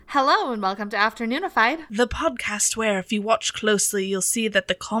Hello and welcome to Afternoonified. The podcast where, if you watch closely, you'll see that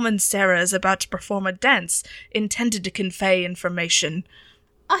the common Sarah is about to perform a dance intended to convey information.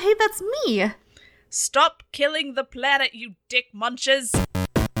 Oh, hey, that's me. Stop killing the planet, you dick munches!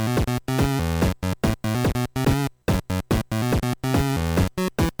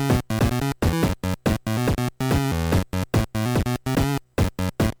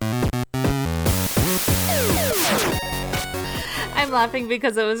 I'm laughing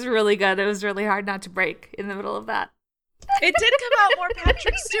because it was really good. It was really hard not to break in the middle of that. It did come out more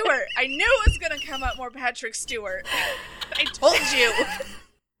Patrick Stewart. I knew it was going to come out more Patrick Stewart. I told you.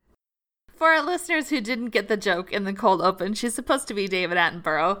 For our listeners who didn't get the joke in the cold open, she's supposed to be David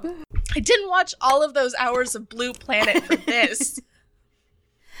Attenborough. I didn't watch all of those hours of Blue Planet for this.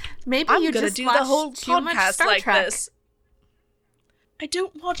 Maybe I'm you gonna just do watched the whole too much podcast Star like Trek. this. I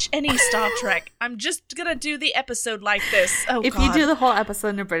don't watch any Star Trek. I'm just gonna do the episode like this. Oh, If God. you do the whole episode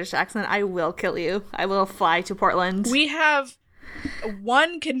in a British accent, I will kill you. I will fly to Portland. We have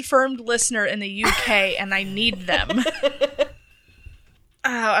one confirmed listener in the UK, and I need them.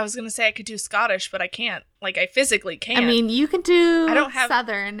 I was gonna say I could do Scottish, but I can't. Like, I physically can't. I mean, you can do I don't have-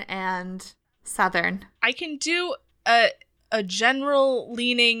 Southern and Southern. I can do a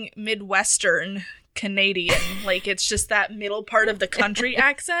general-leaning Midwestern Canadian. Like, it's just that middle part of the country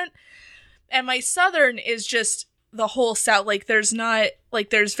accent. And my Southern is just the whole South. Like, there's not... Like,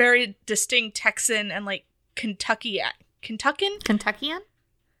 there's very distinct Texan and, like, Kentuckian? Kentuckian?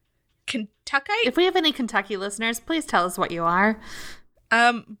 Kentucky? If we have any Kentucky listeners, please tell us what you are.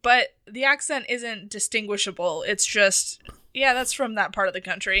 But the accent isn't distinguishable. It's just... Yeah, that's from that part of the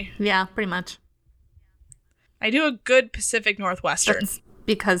country. Yeah, pretty much. I do a good Pacific Northwestern. That's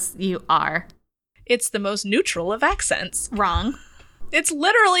because you are. It's the most neutral of accents. Wrong. It's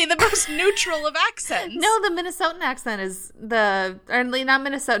literally the most neutral of accents. No, the Minnesotan accent is or not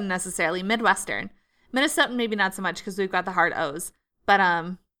Minnesotan necessarily, Midwestern. Minnesotan maybe not so much because we've got the hard O's. But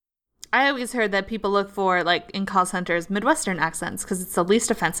I always heard that people look for, like, in call centers, Midwestern accents because it's the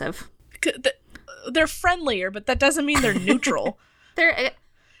least offensive. They're friendlier, but that doesn't mean they're neutral.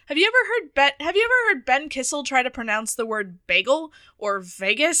 Have you ever heard Ben Kissel try to pronounce the word bagel or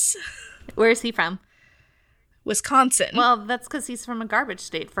Vegas? Where is he from? Wisconsin. Well, that's because he's from a garbage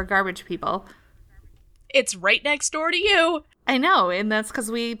state for garbage people. It's right next door to you. I know, and that's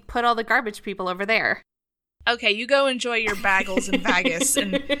because we put all the garbage people over there. Okay, you go enjoy your bagels in Vegas.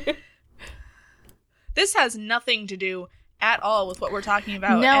 And this has nothing to do at all with what we're talking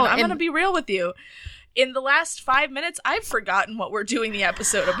about. No, and I'm going to be real with you. In the last 5 minutes, I've forgotten what we're doing the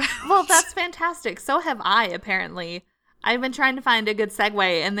episode about. Well, that's fantastic. So have I, apparently. I've been trying to find a good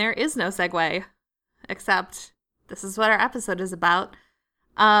segue, and there is no segue. Except, this is what our episode is about.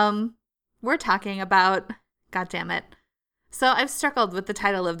 We're talking about... God damn it. So I've struggled with the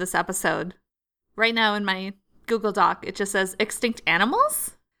title of this episode. Right now in my Google Doc, it just says Extinct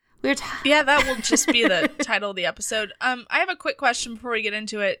Animals? Yeah, that will just be the title of the episode. I have a quick question before we get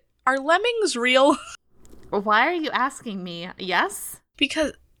into it. Are lemmings real? Why are you asking me? Yes?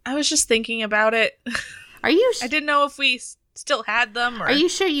 Because I was just thinking about it. Are you... I didn't know if we still had them. Or... Are you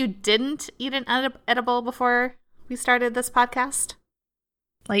sure you didn't eat an edible before we started this podcast?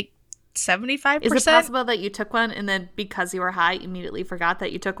 Like 75%? Is it possible that you took one and then because you were high, immediately forgot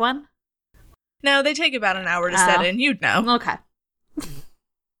that you took one? No, they take about an hour to set in. You'd know. Okay.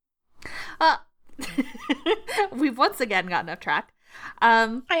 We've once again gotten off track.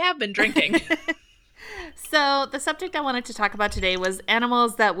 I have been drinking. So the subject I wanted to talk about today was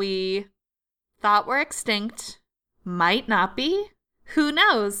animals that we thought were extinct, might not be. Who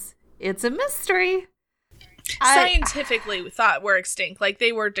knows? It's a mystery. Scientifically, we thought were extinct. Like,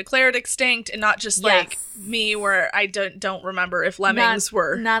 they were declared extinct and not just like me where I don't remember if lemmings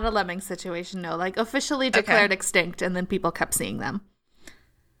were. Not a lemming situation, no. Like, officially declared extinct and then people kept seeing them.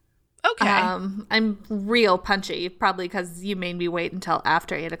 Okay. I'm real punchy, probably because you made me wait until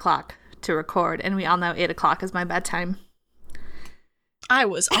after 8 o'clock to record, and we all know 8 o'clock is my bedtime. I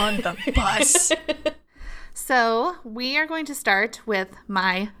was on the bus. So, we are going to start with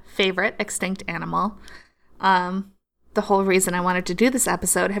my favorite extinct animal. The whole reason I wanted to do this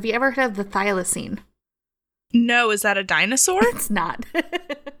episode. Have you ever heard of the thylacine? No, is that a dinosaur? It's not.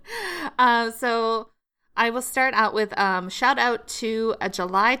 So I will start out with shout out to a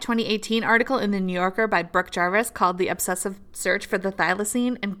July 2018 article in the New Yorker by Brooke Jarvis called The Obsessive Search for the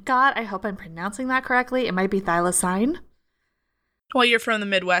Thylacine. And God, I hope I'm pronouncing that correctly. It might be thylacine. Well, you're from the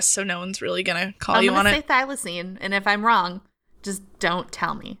Midwest, so no one's really going to call you on it. I'm going to say thylacine, and if I'm wrong, just don't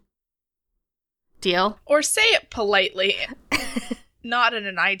tell me. Deal? Or say it politely, not in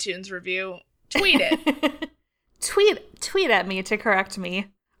an iTunes review. Tweet it. Tweet at me to correct me.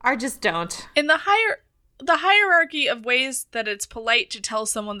 Or just don't. In the hierarchy of ways that it's polite to tell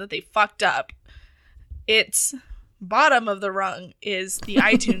someone that they fucked up, it's bottom of the rung is the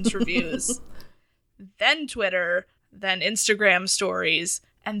iTunes reviews, then Twitter, then Instagram stories,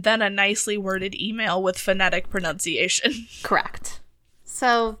 and then a nicely worded email with phonetic pronunciation. Correct.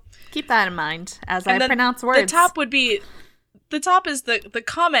 So keep that in mind as I pronounce words. The top is the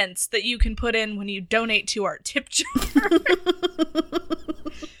comments that you can put in when you donate to our tip jar.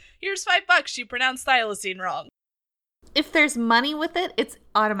 Here's $5. You pronounced thylacine wrong. If there's money with it, it's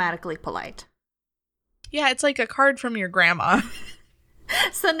automatically polite. Yeah, it's like a card from your grandma.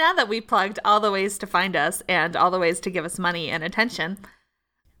 So now that we plugged all the ways to find us and all the ways to give us money and attention,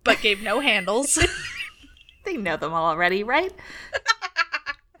 but gave no handles. They know them all already, right?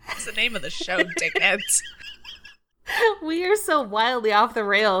 That's the name of the show, dickheads. We are so wildly off the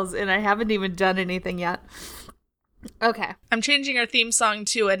rails, and I haven't even done anything yet. Okay. I'm changing our theme song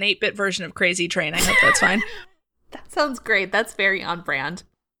to an 8-bit version of Crazy Train. I hope that's fine. That sounds great. That's very on brand.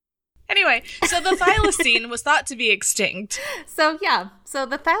 Anyway, so the thylacine was thought to be extinct. So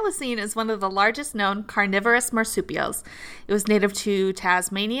the thylacine is one of the largest known carnivorous marsupials. It was native to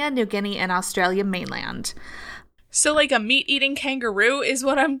Tasmania, New Guinea, and Australia mainland. So like a meat-eating kangaroo is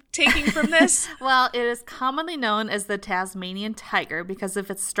what I'm taking from this? Well, it is commonly known as the Tasmanian tiger because of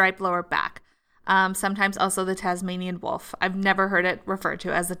its striped lower back. Sometimes also the Tasmanian wolf. I've never heard it referred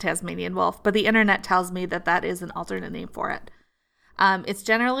to as the Tasmanian wolf, but the internet tells me that that is an alternate name for it. Its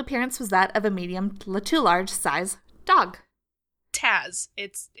general appearance was that of a medium to large size dog. Taz.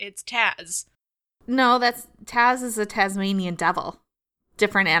 It's Taz. No, Taz is a Tasmanian devil.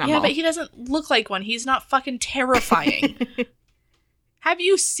 Different animal. Yeah, but he doesn't look like one. He's not fucking terrifying. Have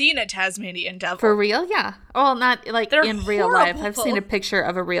you seen a Tasmanian devil? For real? Yeah. Well, not like They're in real horrible. life. I've seen a picture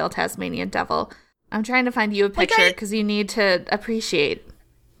of a real Tasmanian devil. I'm trying to find you a picture because you need to appreciate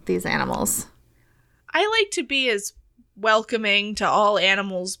these animals. I like to be as welcoming to all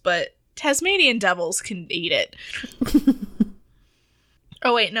animals, but Tasmanian devils can eat it.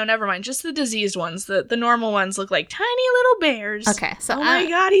 Oh, wait, no, never mind. Just the diseased ones. The normal ones look like tiny little bears. Okay, so oh my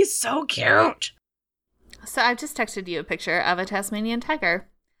god, he's so cute. So I've just texted you a picture of a Tasmanian tiger.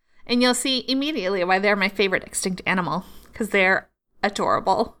 And you'll see immediately why they're my favorite extinct animal. Because they're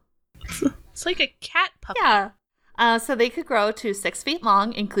adorable. It's like a cat puppy. Yeah. So they could grow to 6 feet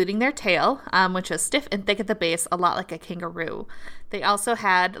long, including their tail, which was stiff and thick at the base, a lot like a kangaroo. They also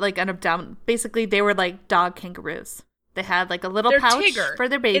had like an abdomen. Basically, they were like dog kangaroos. They had like a little pouch Tigger. for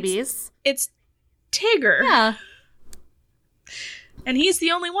their babies. It's Tigger. Yeah. And he's the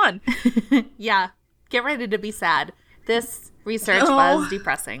only one. Yeah. Get ready to be sad. This research was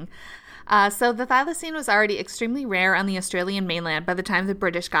depressing. So the thylacine was already extremely rare on the Australian mainland by the time the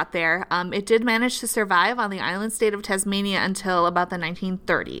British got there. It did manage to survive on the island state of Tasmania until about the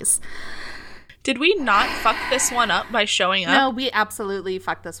 1930s. Did we not fuck this one up by showing up? No, we absolutely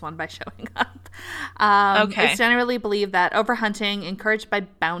fucked this one by showing up. Okay. It's generally believed that overhunting, encouraged by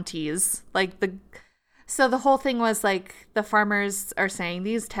bounties, so the whole thing was like the farmers are saying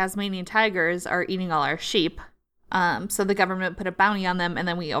these Tasmanian tigers are eating all our sheep. So the government put a bounty on them, and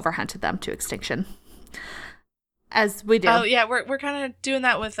then we overhunted them to extinction. As we do. Oh, yeah, we're kind of doing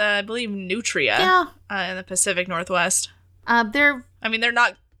that with, I believe, nutria in the Pacific Northwest. They're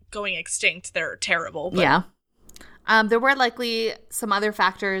not going extinct. They're terrible. But... Yeah. There were likely some other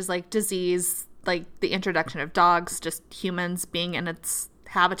factors like disease, like the introduction of dogs, just humans being in its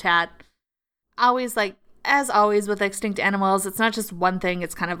habitat. As always with extinct animals, it's not just one thing.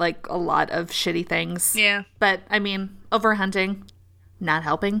 It's kind of like a lot of shitty things. Yeah. But, overhunting, not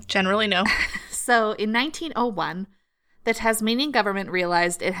helping. Generally, no. So, in 1901, the Tasmanian government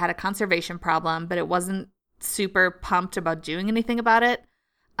realized it had a conservation problem, but it wasn't super pumped about doing anything about it.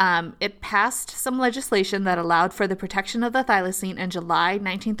 It passed some legislation that allowed for the protection of the thylacine in July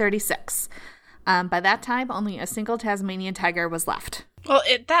 1936. By that time, only a single Tasmanian tiger was left. Well,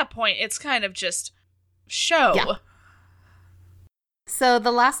 at that point, it's kind of just show. Yeah. So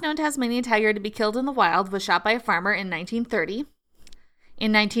the last known Tasmanian tiger to be killed in the wild was shot by a farmer in 1930.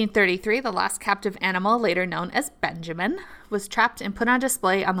 In 1933, the last captive animal, later known as Benjamin, was trapped and put on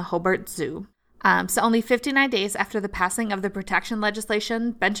display on the Hobart Zoo. So only 59 days after the passing of the protection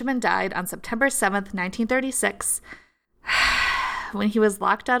legislation, Benjamin died on September 7th, 1936, when he was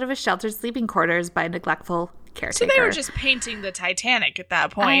locked out of his sheltered sleeping quarters by a neglectful caretaker. So they were just painting the Titanic at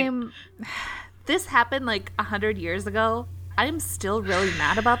that point. This happened like 100 years ago. I'm still really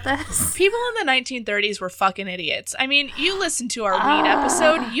mad about this. People in the 1930s were fucking idiots. I mean, you listened to our weed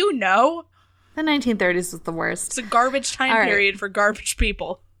episode, you know. The 1930s was the worst. It's a garbage time period for garbage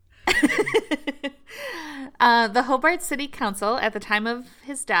people. The Hobart City Council, at the time of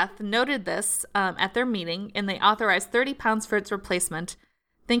his death, noted this at their meeting, and they authorized £30 for its replacement,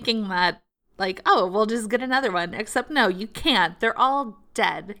 thinking that, like, oh, we'll just get another one. Except, no, you can't. They're all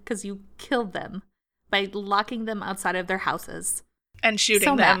dead because you killed them by locking them outside of their houses. And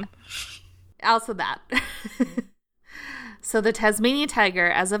shooting them. Also that. So the Tasmanian tiger,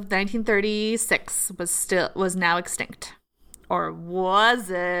 as of 1936, was now extinct. Or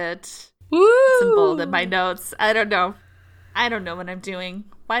was it? Woo! It's in bold in my notes. I don't know. I don't know what I'm doing.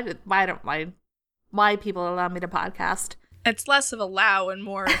 Why people allow me to podcast? It's less of allow and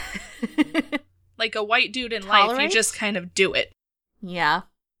more like a white dude in life. You just kind of do it. Yeah.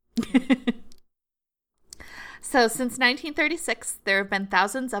 So, since 1936, there have been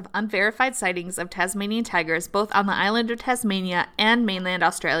thousands of unverified sightings of Tasmanian tigers, both on the island of Tasmania and mainland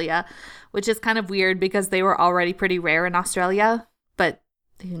Australia, which is kind of weird because they were already pretty rare in Australia, but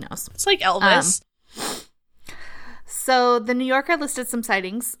who knows? It's like Elvis. So, the New Yorker listed some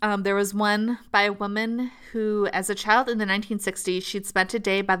sightings. There was one by a woman who, as a child in the 1960s, she'd spent a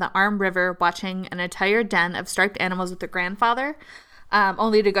day by the Arm River watching an entire den of striped animals with her grandfather.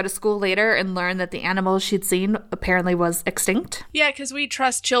 Only to go to school later and learn that the animal she'd seen apparently was extinct. Yeah, because we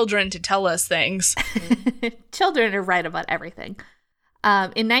trust children to tell us things. Children are right about everything.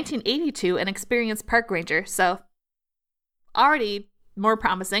 In 1982, an experienced park ranger, so already more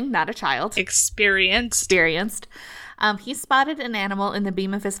promising, not a child. Experienced. He spotted an animal in the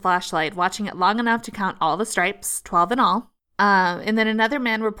beam of his flashlight, watching it long enough to count all the stripes, 12 in all. And then another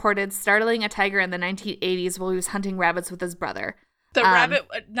man reported startling a tiger in the 1980s while he was hunting rabbits with his brother. The rabbit,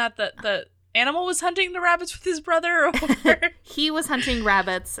 not the animal was hunting the rabbits with his brother? Or? He was hunting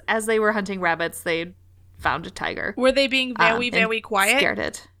rabbits. As they were hunting rabbits, they found a tiger. Were they being very quiet? Scared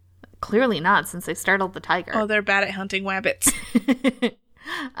it. Clearly not, since they startled the tiger. Oh, they're bad at hunting rabbits.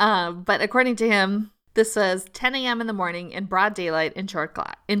 But according to him, this was 10 a.m. in the morning in broad daylight in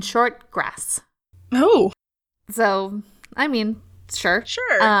short grass. Oh. So, I mean, sure.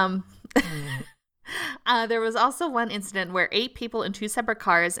 Sure. There was also one incident where 8 people in 2 separate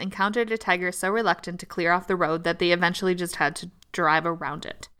cars encountered a tiger so reluctant to clear off the road that they eventually just had to drive around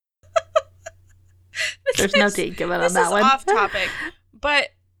it. There's no date given on that one. This is off topic, but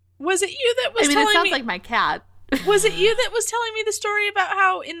was it you that was telling me? It sounds like my cat. Was it you that was telling me the story about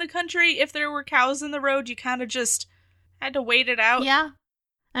how in the country, if there were cows in the road, you kind of just had to wait it out? Yeah.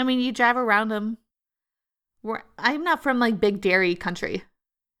 I mean, you drive around them. I'm not from, like, big dairy country.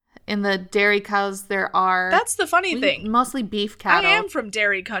 In the dairy cows, there are... That's the funny thing. Mostly beef cattle. I am from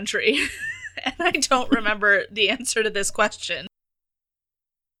dairy country, and I don't remember the answer to this question.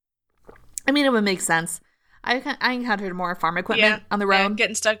 I mean, it would make sense. I encountered more farm equipment on the road. Yeah,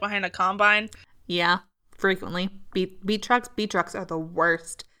 getting stuck behind a combine. Yeah, frequently. Beet trucks are the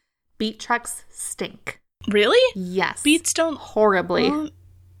worst. Beet trucks stink. Really? Yes. Beets don't... Horribly.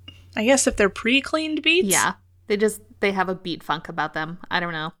 I guess if they're pre-cleaned beets? Yeah. They have a beet funk about them. I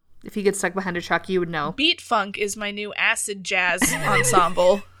don't know. If you get stuck behind a truck, you would know. Beat Funk is my new acid jazz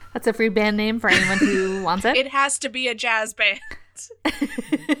ensemble. That's a free band name for anyone who wants it. It has to be a jazz band.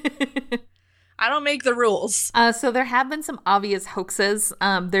 I don't make the rules. So there have been some obvious hoaxes.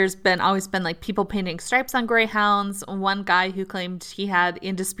 There's always been like people painting stripes on greyhounds. One guy who claimed he had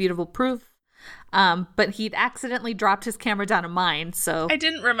indisputable proof. But he'd accidentally dropped his camera down a mine, so... I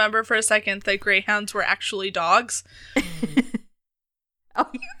didn't remember for a second that greyhounds were actually dogs. Oh,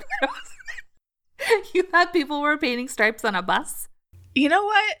 you thought people were painting stripes on a bus? You know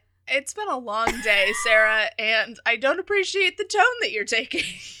what? It's been a long day, Sarah, and I don't appreciate the tone that you're taking.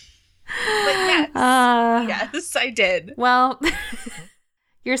 But yes, I did. Well,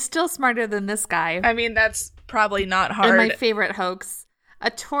 you're still smarter than this guy. I mean, that's probably not hard. And my favorite hoax, a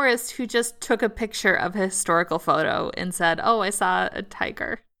tourist who just took a picture of a historical photo and said, oh, I saw a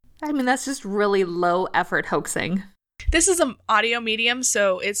tiger. I mean, that's just really low effort hoaxing. This is an audio medium,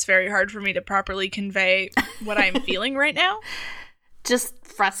 so it's very hard for me to properly convey what I'm feeling right now. Just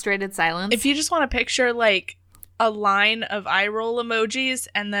frustrated silence. If you just want to picture, like, a line of eye roll emojis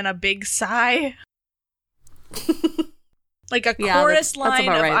and then a big sigh. Like a chorus line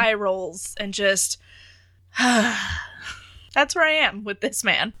of eye rolls and just... That's where I am with this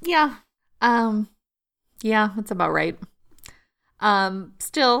man. Yeah. Yeah, that's about right.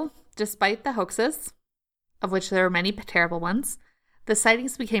 Still, despite the hoaxes, of which there were many terrible ones, the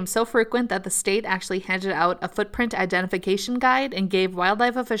sightings became so frequent that the state actually handed out a footprint identification guide and gave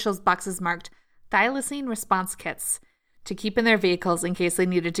wildlife officials boxes marked thylacine response kits to keep in their vehicles in case they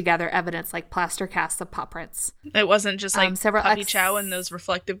needed to gather evidence like plaster casts of paw prints. It wasn't just like puppy chow and those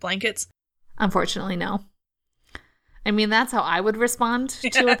reflective blankets? Unfortunately, no. I mean, that's how I would respond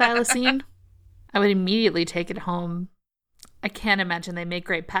to a thylacine. I would immediately take it home. I can't imagine they make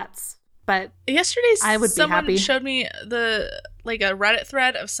great pets, but yesterday I would be happy. Someone showed me a Reddit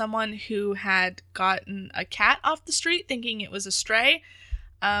thread of someone who had gotten a cat off the street thinking it was a stray.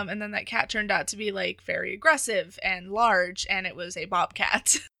 And then that cat turned out to be like very aggressive and large, and it was a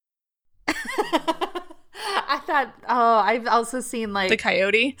bobcat. I thought, I've also seen like the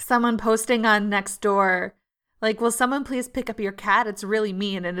coyote. Someone posting on Nextdoor, like, will someone please pick up your cat? It's really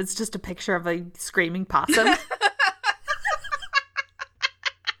mean, and it's just a picture of a screaming possum.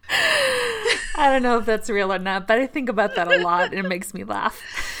 I don't know if that's real or not, but I think about that a lot, and it makes me laugh.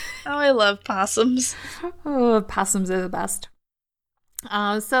 Oh, I love possums. Oh, possums are the best.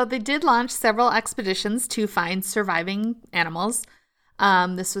 So they did launch several expeditions to find surviving animals.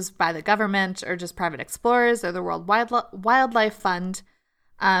 This was by the government or just private explorers or the World Wildlife Fund.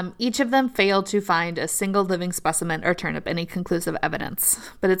 Each of them failed to find a single living specimen or turn up any conclusive evidence.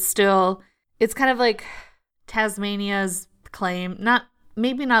 But it's kind of like Tasmania's claim,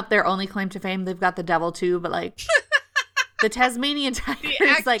 maybe not their only claim to fame. They've got the devil too, but like the Tasmanian tiger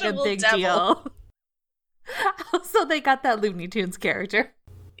is like a big deal. Also, they got that Looney Tunes character.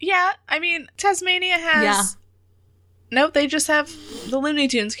 Yeah, I mean, Tasmania has... Yeah. Nope, they just have the Looney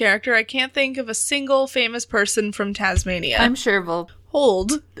Tunes character. I can't think of a single famous person from Tasmania. I'm sure we'll...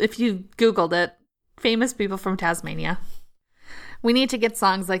 Hold. If you Googled it, famous people from Tasmania. We need to get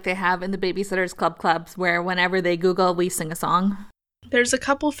songs like they have in the Babysitters Club clubs, where whenever they Google, we sing a song. There's a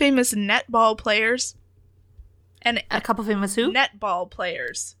couple famous netball players. And a couple famous who? Netball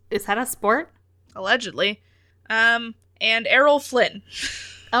players. Is that a sport? Allegedly. And Errol Flynn.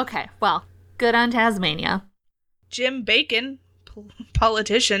 Okay, well, good on Tasmania. Jim Bacon,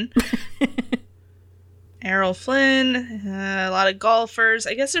 politician. Errol Flynn, a lot of golfers.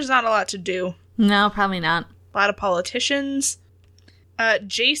 I guess there's not a lot to do. No, probably not. A lot of politicians.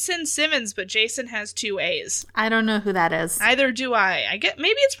 Jason Simmons, but Jason has 2 A's. I don't know who that is. Neither do I.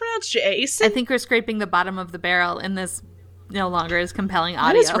 Maybe it's pronounced Jason. I think we're scraping the bottom of the barrel, and this no longer is compelling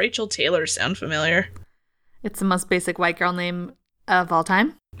audio. Why does Rachel Taylor sound familiar? It's the most basic white girl name of all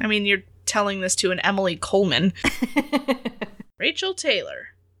time. I mean, you're telling this to an Emily Coleman. Rachel Taylor.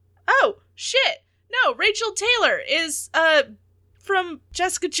 Oh, shit. No, Rachel Taylor is from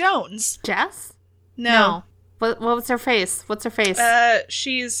Jessica Jones. Jess? No. What's her face? What's her face?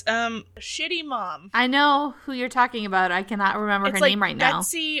 She's Shitty Mom. I know who you're talking about. I cannot remember her name right now.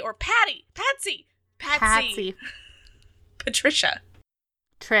 Betsy or Patty. Patsy. Patricia.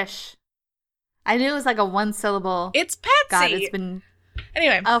 Trish. I knew it was like a one syllable. It's Patsy. God, it's been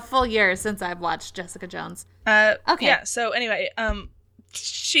a full year since I've watched Jessica Jones. Okay. Yeah, so anyway,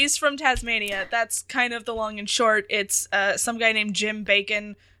 she's from Tasmania. That's kind of the long and short. It's some guy named Jim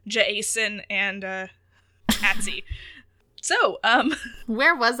Bacon, Jason, and Patsy. So,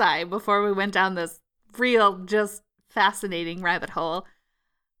 where was I before we went down this real, just fascinating rabbit hole?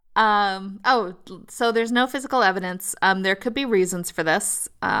 So there's no physical evidence. There could be reasons for this.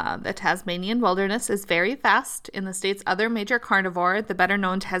 The Tasmanian wilderness is very vast. In the state's other major carnivore, the better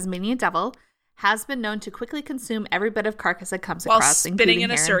known Tasmanian devil, has been known to quickly consume every bit of carcass it comes across, spinning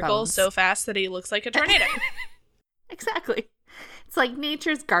in a circle so fast that he looks like a tornado. Exactly. It's like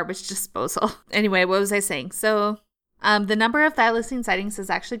nature's garbage disposal. Anyway, what was I saying? So, the number of thylacine sightings has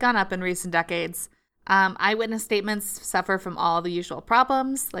actually gone up in recent decades. Eyewitness statements suffer from all the usual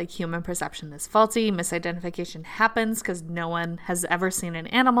problems, like human perception is faulty, misidentification happens because no one has ever seen an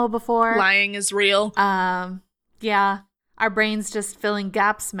animal before. Lying is real. Yeah. Our brains just filling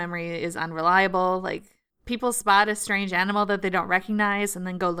gaps, memory is unreliable. Like, people spot a strange animal that they don't recognize and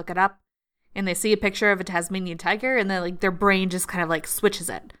then go look it up. And they see a picture of a Tasmanian tiger and then their brain just kind of like switches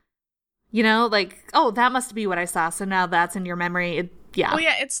it. You know, like, oh, that must be what I saw. So now that's in your memory. Yeah. Well,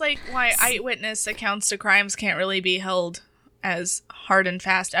 yeah, it's like why eyewitness accounts to crimes can't really be held as hard and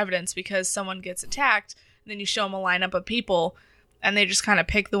fast evidence because someone gets attacked, and then you show them a lineup of people, and they just kind of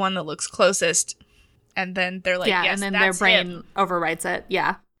pick the one that looks closest, and then they're like, yes, and then that's their brain him. Overwrites it.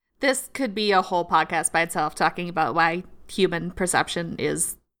 Yeah. This could be a whole podcast by itself talking about why human perception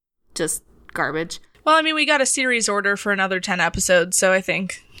is just garbage. Well, I mean, we got a series order for another 10 episodes, so I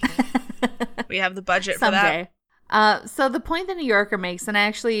think we have the budget for that. So the point the New Yorker makes, and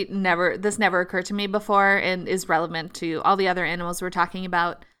this never occurred to me before and is relevant to all the other animals we're talking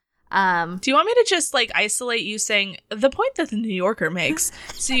about. Do you want me to just like isolate you saying the point that the New Yorker makes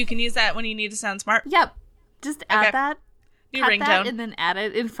so you can use that when you need to sound smart? Yep. Just add that. New cut ringtone. That and then add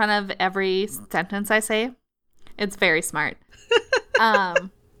it in front of every sentence I say. It's very smart.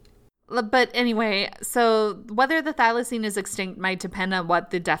 But anyway, so whether the thylacine is extinct might depend on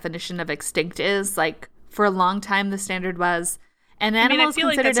what the definition of extinct is. Like, for a long time, the standard was An I animal mean, I is feel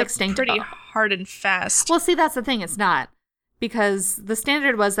like considered that's extinct. pretty hard and fast. Well, see, that's the thing. It's not. Because the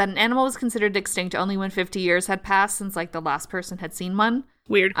standard was that an animal was considered extinct only when 50 years had passed since, like, the last person had seen one.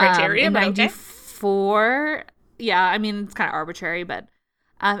 Weird criteria, in but 94, yeah, I mean, it's kind of arbitrary, but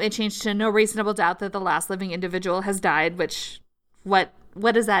it changed to no reasonable doubt that the last living individual has died, which, what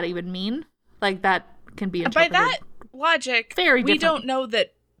does that even mean? Like, that can be interpreted. By that logic, very we different. don't know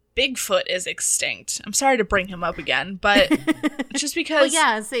that Bigfoot is extinct. I'm sorry to bring him up again, but just because... Well,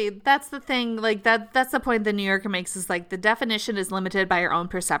 yeah, see, that's the thing, like, that's the point that New Yorker makes is, like, the definition is limited by your own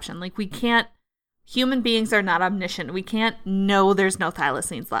perception. Like, we can't, human beings are not omniscient. We can't know there's no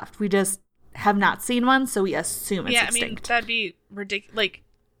thylacines left. We just have not seen one, so we assume it's extinct. I mean, that'd be ridiculous. Like,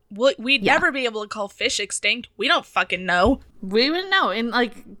 we'd never be able to call fish extinct. We don't fucking know. We wouldn't know. And,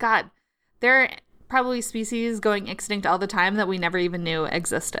 like, God, there are probably species going extinct all the time that we never even knew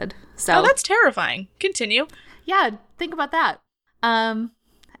existed. So, oh, that's terrifying. Continue. Yeah, think about that.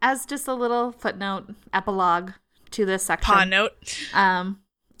 As just a little footnote, epilogue to this section. Pod note.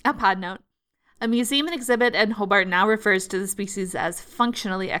 A pod note. A museum and exhibit in Hobart now refers to the species as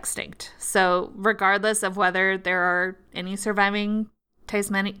functionally extinct. So, regardless of whether there are any surviving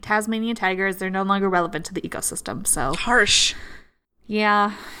Tasmanian tigers, they're no longer relevant to the ecosystem. So harsh.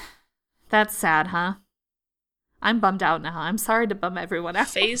 Yeah. That's sad, huh? I'm bummed out now. I'm sorry to bum everyone out.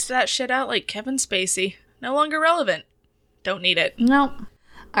 Phased that shit out like Kevin Spacey. No longer relevant. Don't need it. Nope.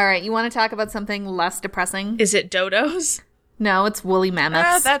 All right, you want to talk about something less depressing? Is it dodos? No, it's woolly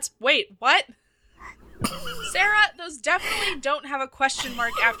mammoths. Wait, what? Sarah, those definitely don't have a question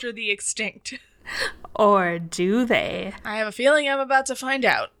mark after the extinct. Or do they? I have a feeling I'm about to find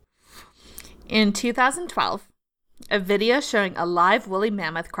out. In 2012, a video showing a live woolly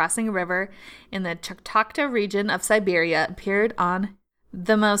mammoth crossing a river in the Chukotka region of Siberia appeared on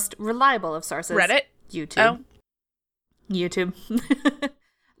the most reliable of sources. Reddit? YouTube. Oh. YouTube.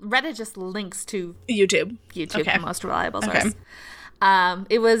 Reddit just links to YouTube, the most reliable source.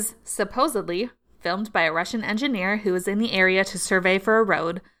 It was supposedly filmed by a Russian engineer who was in the area to survey for a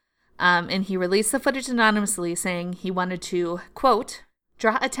road. And he released the footage anonymously, saying he wanted to, quote,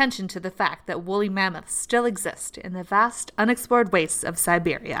 draw attention to the fact that woolly mammoths still exist in the vast, unexplored wastes of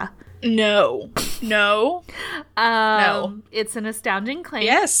Siberia. No. No. It's an astounding claim.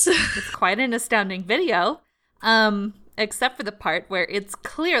 Yes. It's quite an astounding video. Except for the part where it's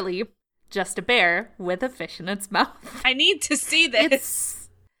clearly just a bear with a fish in its mouth. I need to see this.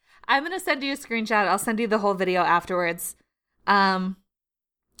 I'm going to send you a screenshot. I'll send you the whole video afterwards.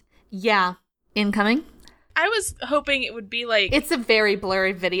 Yeah. Incoming. I was hoping it would be like... It's a very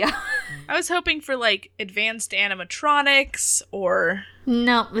blurry video. I was hoping for like advanced animatronics or...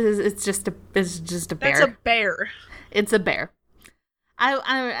 No, it's just a bear. That's a bear. It's a bear.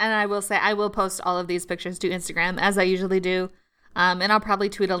 I will say I will post all of these pictures to Instagram as I usually do. And I'll probably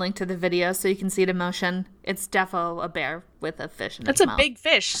tweet a link to the video so you can see it in motion. It's defo a bear with a fish in its mouth. That's a big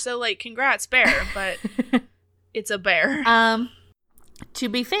fish, so like congrats bear, but it's a bear. To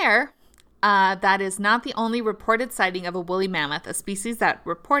be fair, that is not the only reported sighting of a woolly mammoth, a species that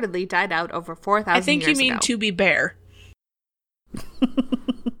reportedly died out over 4,000 years ago. I think you mean to be bear.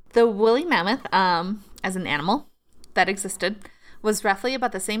 The woolly mammoth, as an animal that existed, was roughly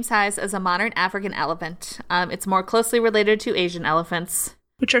about the same size as a modern African elephant. It's more closely related to Asian elephants.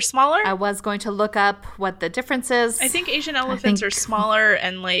 Which are smaller? I was going to look up what the difference is. I think Asian elephants are smaller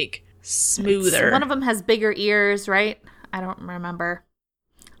and, like, smoother. One of them has bigger ears, right? I don't remember.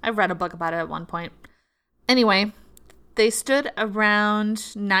 I read a book about it at one point. Anyway, they stood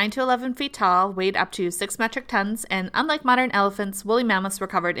around 9 to 11 feet tall, weighed up to 6 metric tons, and unlike modern elephants, woolly mammoths were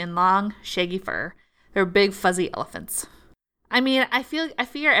covered in long, shaggy fur. They're big, fuzzy elephants. I mean, I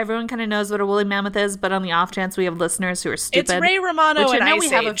figure everyone kind of knows what a woolly mammoth is, but on the off chance we have listeners who are stupid. It's Ray Romano which and I know Ice we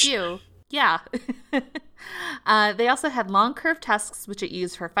Age. have a few. Yeah. They also had long curved tusks, which it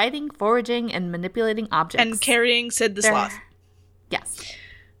used for fighting, foraging, and manipulating objects. And carrying Sid the Sloth. Yes.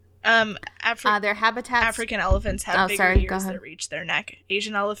 Their habitats. African elephants have bigger ears that reach their neck.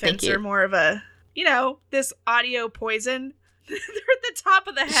 Asian elephants are more of a, this audio poison. They're at the top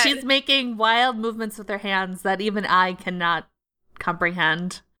of the head. She's making wild movements with her hands that even I cannot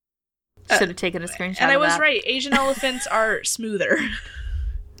comprehend. Should have taken a screenshot and I of was that. right. Asian elephants are smoother.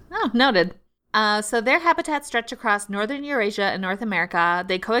 Oh, noted. So their habitats stretch across northern Eurasia and North America.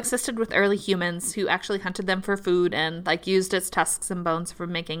 They coexisted with early humans who actually hunted them for food and used its tusks and bones for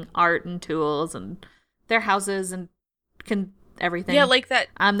making art and tools and their houses and everything. Yeah, like that.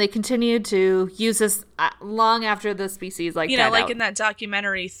 They continued to use this long after the species died out. In that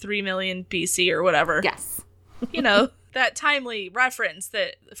documentary 3 million BC or whatever. Yes. That timely reference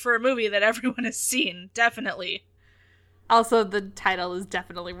that for a movie that everyone has seen, definitely. Also, the title is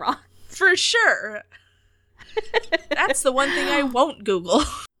definitely wrong. For sure. That's the one thing I won't Google.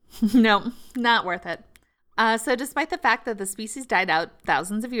 No, not worth it. So despite the fact that the species died out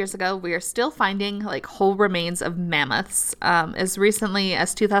thousands of years ago, we are still finding like whole remains of mammoths. As recently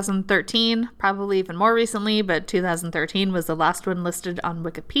as 2013, probably even more recently, but 2013 was the last one listed on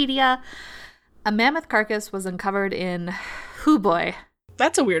Wikipedia. A mammoth carcass was uncovered in, hoo boy,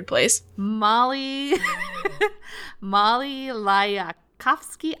 That's a weird place. Mali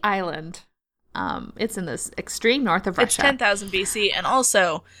Lyakovsky Island. It's in this extreme north of Russia. It's 10,000 BC, and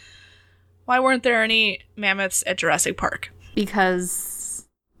also, why weren't there any mammoths at Jurassic Park? Because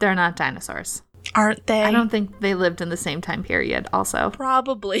they're not dinosaurs. Aren't they? I don't think they lived in the same time period, also.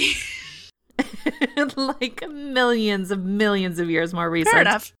 Probably. Like millions of years more recent. Fair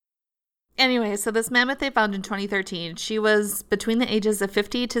enough. Anyway, so this mammoth they found in 2013, she was between the ages of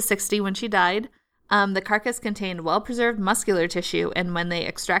 50 to 60 when she died. The carcass contained well-preserved muscular tissue, and when they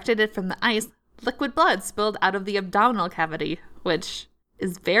extracted it from the ice, liquid blood spilled out of the abdominal cavity, which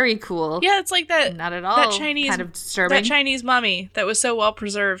is very cool. Yeah, it's like that. Not at all That Chinese, kind of disturbing. That Chinese mummy that was so well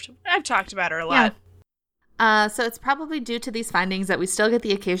preserved. I've talked about her a lot. Yeah. So it's probably due to these findings that we still get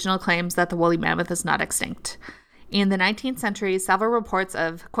the occasional claims that the woolly mammoth is not extinct. In the 19th century, several reports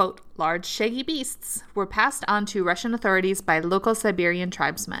of, quote, large shaggy beasts were passed on to Russian authorities by local Siberian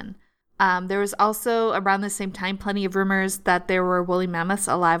tribesmen. There was also, around the same time, plenty of rumors that there were woolly mammoths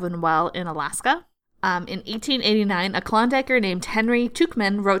alive and well in Alaska. In 1889, a Klondiker named Henry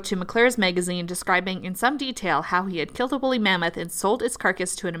Tuchman wrote to McClure's magazine describing in some detail how he had killed a woolly mammoth and sold its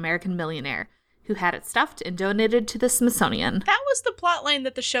carcass to an American millionaire, who had it stuffed and donated to the Smithsonian. That was the plotline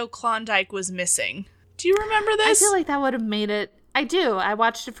that the show Klondike was missing. Do you remember this? I feel like that would have made it... I do. I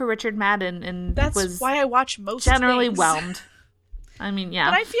watched it for Richard Madden and That's why I watch most generally things. whelmed. I mean,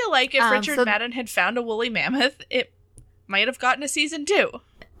 yeah. But I feel like if Richard Madden had found a woolly mammoth, it might have gotten a season 2.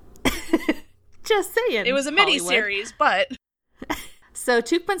 Just saying. It was a mini-series, but... So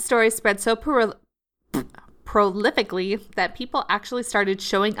Tuchman's story spread so prolifically that people actually started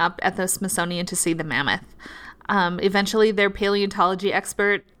showing up at the Smithsonian to see the mammoth. Eventually, their paleontology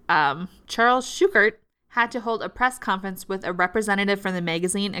expert, Charles Schuchert, had to hold a press conference with a representative from the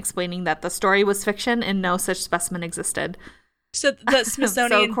magazine explaining that the story was fiction and no such specimen existed. So the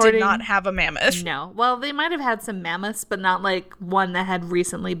Smithsonian did not have a mammoth? No. Well, they might have had some mammoths, but not like one that had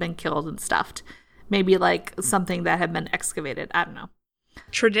recently been killed and stuffed. Maybe like something that had been excavated. I don't know.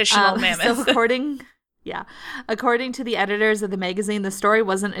 Traditional mammoth. So according to the editors of the magazine, the story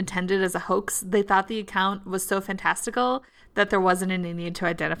wasn't intended as a hoax. They thought the account was so fantastical that there wasn't any need to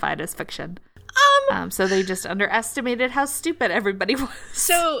identify it as fiction. So they just underestimated how stupid everybody was.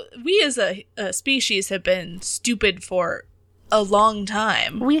 So we as a species have been stupid for a long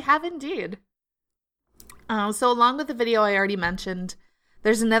time. We have indeed. So along with the video I already mentioned,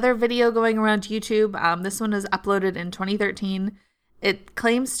 there's another video going around YouTube. This one is uploaded in 2013. It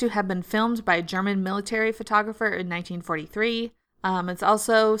claims to have been filmed by a German military photographer in 1943. It's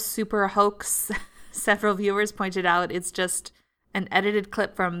also super hoax. Several viewers pointed out it's just an edited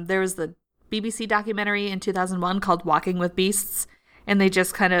clip from, there was the BBC documentary in 2001 called Walking with Beasts, and they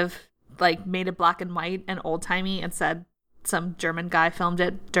just kind of like made it black and white and old-timey and said some German guy filmed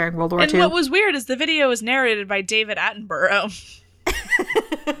it during World War II. And what was weird is the video was narrated by David Attenborough.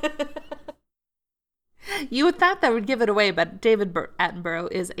 You would thought that would give it away, but David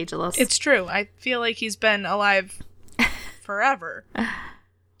Attenborough is ageless. It's true. I feel like he's been alive forever.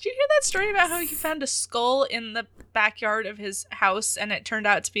 Did you hear that story about how he found a skull in the backyard of his house and it turned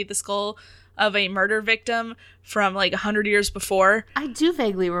out to be the skull of a murder victim from like 100 years before? I do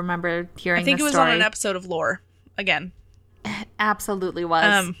vaguely remember hearing this story. I think it was on an episode of Lore. Again. It absolutely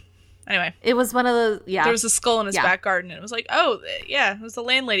was. Anyway. It was one of the, yeah. There was a skull in his back garden and it was like, oh, yeah, it was the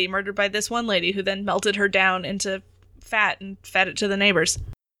landlady murdered by this one lady who then melted her down into fat and fed it to the neighbors.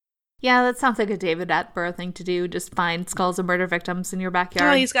 Yeah, that sounds like a David Attenborough thing to do. Just find skulls of murder victims in your backyard.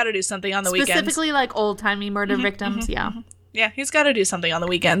 Well, he's got to do something on the weekends. Specifically, like old-timey murder victims, yeah. Yeah, he's got to do something on the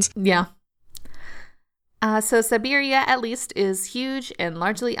weekends. Yeah. So Siberia, at least, is huge and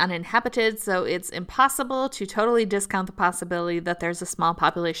largely uninhabited, so it's impossible to totally discount the possibility that there's a small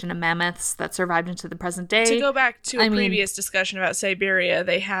population of mammoths that survived into the present day. To go back to a previous discussion about Siberia,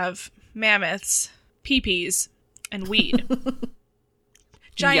 they have mammoths, peepees, and weed.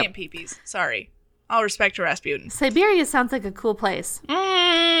 Giant peepees. Sorry. All respect to Rasputin. Siberia sounds like a cool place.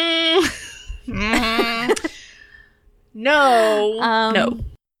 No. No.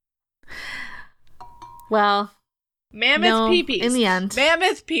 Well, mammoth peepees. In the end.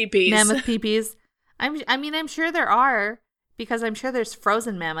 Mammoth peepees. Mammoth peepees. I'm sure there are, because I'm sure there's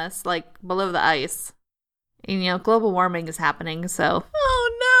frozen mammoths, like, below the ice And, global warming is happening, so.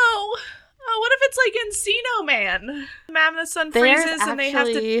 Oh, no. Oh, what if it's like Encino Man? Mammoth's unfreezes and they have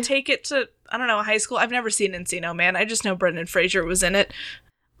to take it to, I don't know, high school. I've never seen Encino Man. I just know Brendan Fraser was in it.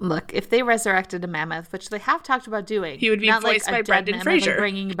 Look, if they resurrected a mammoth, which they have talked about doing. He would be not voiced like by Brendan mammoth, Fraser. Like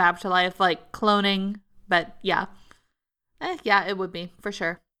bringing you back to life, like cloning, but yeah. Yeah, it would be, for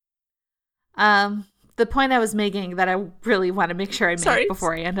sure. The point I was making that I really want to make sure I make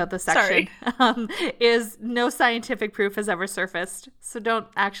before I end out the section is no scientific proof has ever surfaced. So don't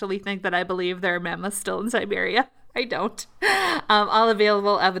actually think that I believe there are mammoths still in Siberia. I don't. All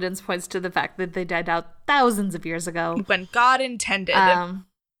available evidence points to the fact that they died out thousands of years ago. When God intended.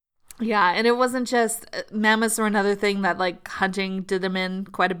 Yeah, and it wasn't just mammoths were another thing that like hunting did them in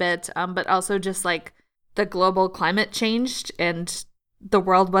quite a bit, but also just like the global climate changed and the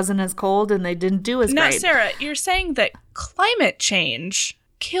world wasn't as cold and they didn't do as great. Now, Sarah, you're saying that climate change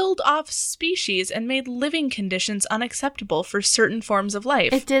killed off species and made living conditions unacceptable for certain forms of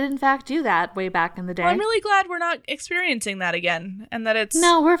life. It did, in fact, do that way back in the day. Well, I'm really glad we're not experiencing that again and that it's...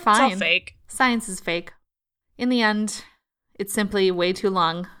 No, we're fine. It's all fake. Science is fake. In the end, it's simply way too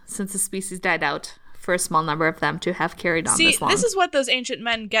long since the species died out for a small number of them to have carried on this long. See, this is what those ancient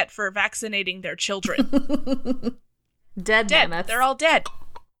men get for vaccinating their children. Dead mammoths. They're all dead.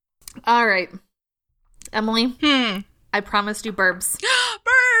 All right. Emily, I promised you burbs.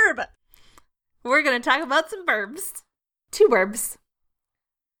 Burb! We're going to talk about some burbs. 2 burbs.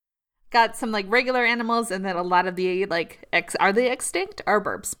 Got some, like, regular animals, and then a lot of the, like, are they extinct? Or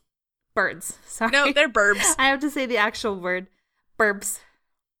burbs? Birds. Sorry. No, they're burbs. I have to say the actual word. Burbs.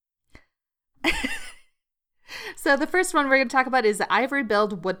 So the first one we're going to talk about is the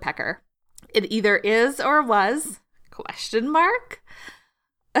ivory-billed woodpecker. It either is or was... ?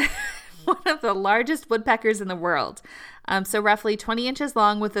 One of the largest woodpeckers in the world. So roughly 20 inches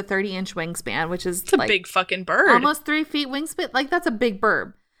long with a 30-inch wingspan, which is it's a big fucking bird. Almost 3 feet wingspan. Like, that's a big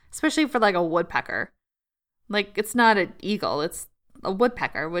bird, especially for like a woodpecker. Like, it's not an eagle, it's a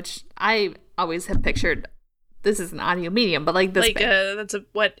woodpecker, which I always have pictured. This is an audio medium, but like this like, that's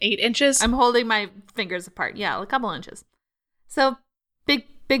 8 inches? I'm holding my fingers apart. Yeah, a couple inches. So, big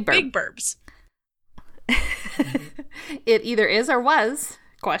bird. Big burbs. It either is or was, ?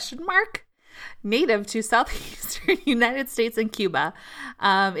 Native to southeastern United States and Cuba.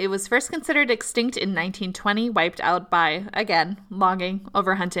 It was first considered extinct in 1920, wiped out by, again, logging,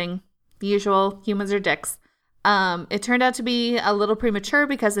 overhunting, the usual humans are dicks. It turned out to be a little premature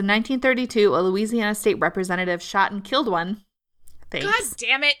because in 1932, a Louisiana state representative shot and killed one. Thanks. God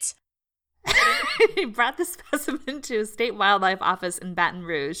damn it! He brought the specimen to a state wildlife office in Baton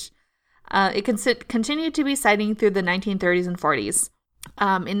Rouge. It continued to be sighting through the 1930s and 40s. In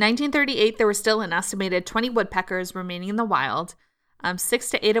 1938, there were still an estimated 20 woodpeckers remaining in the wild, 6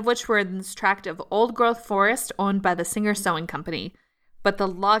 to 8 of which were in this tract of old-growth forest owned by the Singer Sewing Company. But the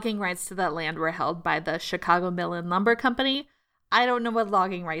logging rights to that land were held by the Chicago Mill and Lumber Company. I don't know what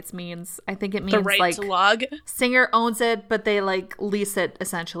logging rights means. I think it means, the right like, to log? Singer owns it, but they, like, lease it,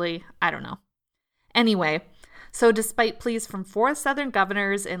 essentially. I don't know. Anyway... So despite pleas from 4 Southern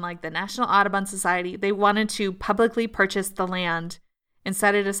governors and like the National Audubon Society, they wanted to publicly purchase the land and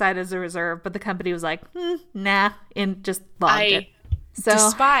set it aside as a reserve. But the company was like, nah, and just logged it. So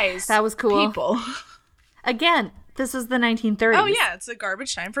despise that was cool. People. Again, this was the 1930s. Oh yeah, it's a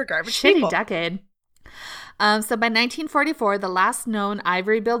garbage time for garbage Shitty people. Decade. So by 1944, the last known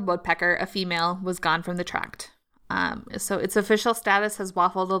ivory-billed woodpecker, a female, was gone from the tract. So its official status has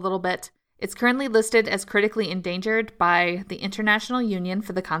waffled a little bit. It's currently listed as critically endangered by the International Union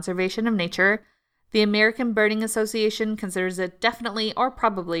for the Conservation of Nature. The American Birding Association considers it definitely or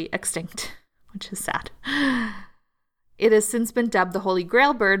probably extinct, which is sad. It has since been dubbed the Holy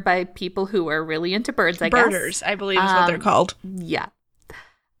Grail bird by people who are really into birds, I guess. Birders, I believe is what they're called. Yeah.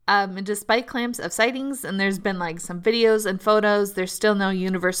 And despite claims of sightings, and there's been like some videos and photos, there's still no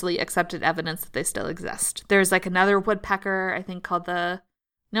universally accepted evidence that they still exist. There's like another woodpecker, I think called the...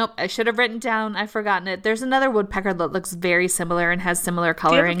 Nope, I should have written down. I've forgotten it. There's another woodpecker that looks very similar and has similar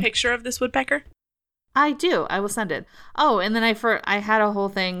coloring. Do you have a picture of this woodpecker? I do. I will send it. Oh, and then I had a whole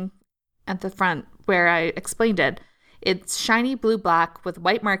thing at the front where I explained it. It's shiny blue-black with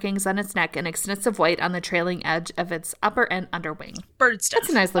white markings on its neck and extensive white on the trailing edge of its upper and underwing. Bird stuff.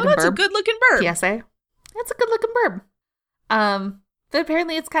 That's a nice looking that's bird. That's a good looking bird. PSA. That's a good looking bird. But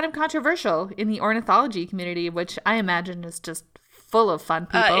apparently it's kind of controversial in the ornithology community, which I imagine is just full of fun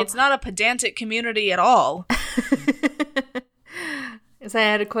people. It's not a pedantic community at all. As I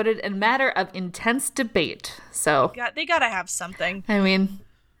had quoted, a matter of intense debate. So they gotta have something. I mean,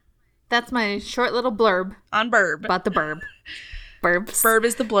 that's my short little blurb on burb about the burb. Burbs. Burb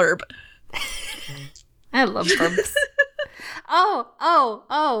is the blurb. I love burbs.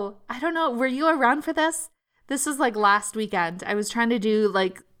 Oh. I don't know. Were you around for this? This was like last weekend. I was trying to do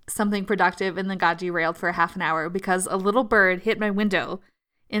like something productive and then got derailed for half an hour because a little bird hit my window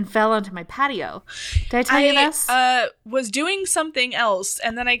and fell onto my patio. Did I tell you this? I was doing something else,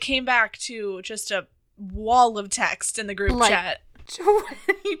 and then I came back to just a wall of text in the group chat.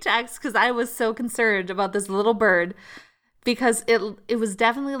 20 texts because I was so concerned about this little bird because it was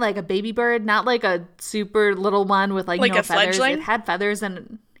definitely like a baby bird, not like a super little one with like no a feathers. fledgling? It had feathers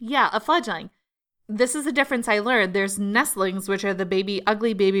and a fledgling. This is a difference I learned. There's nestlings, which are the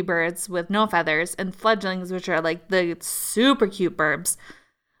ugly baby birds with no feathers, and fledglings, which are like the super cute burbs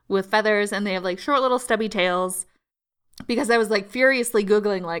with feathers, and they have like short little stubby tails. Because I was like furiously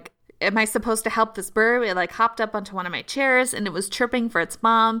Googling, like, am I supposed to help this bird? It like hopped up onto one of my chairs and it was chirping for its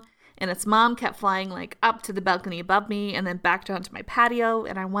mom, and its mom kept flying like up to the balcony above me and then back down to my patio,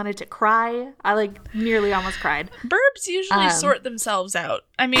 and I wanted to cry. I like nearly almost cried. Burbs usually sort themselves out.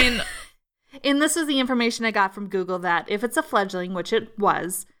 I mean... And this is the information I got from Google that if it's a fledgling, which it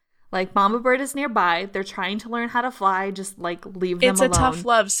was, like mama bird is nearby, they're trying to learn how to fly, just like leave them alone. It's a tough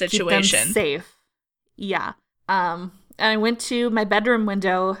love situation. Keep them safe. Yeah. And I went to my bedroom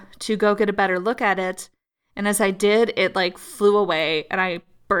window to go get a better look at it. And as I did, it like flew away and I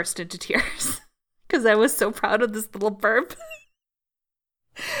burst into tears because I was so proud of this little burb.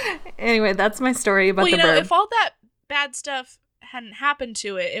 Anyway, that's my story about the burb. If all that bad stuff hadn't happened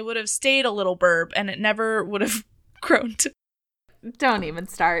to it, it would have stayed a little burb and it never would have grown to... Don't even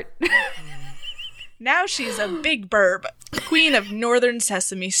start. Now she's a big burb, queen of northern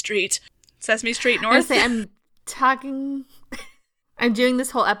Sesame Street. Sesame Street North? I'm doing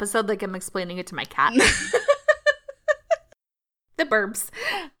this whole episode like I'm explaining it to my cat. The burbs.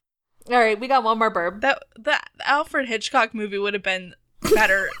 All right, we got one more burb. The Alfred Hitchcock movie would have been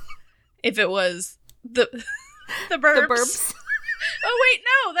better if it was the burbs. The burbs. Oh, wait,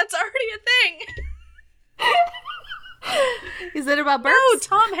 no, that's already a thing. Is it about burbs? No,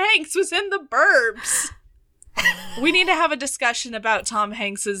 Tom Hanks was in The Burbs. We need to have a discussion about Tom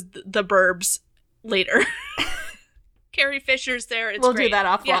Hanks's The Burbs later. Carrie Fisher's there. It's we'll great. Do that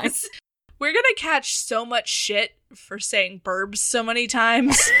offline. Yes. We're going to catch so much shit for saying burbs so many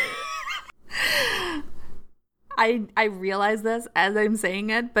times. I realize this as I'm saying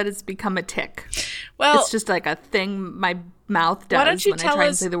it, but it's become a tick. Well, it's just like a thing my mouth does. Why don't you when tell I try us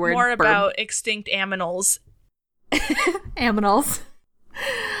and say the word more burb. about extinct aminals? Aminals.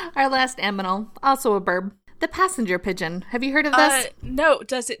 Our last aminal, also a burb. The passenger pigeon. Have you heard of this? No.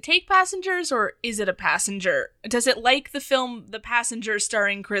 Does it take passengers or is it a passenger? Does it like the film The Passenger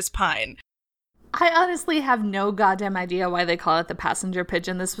starring Chris Pine? I honestly have no goddamn idea why they call it the passenger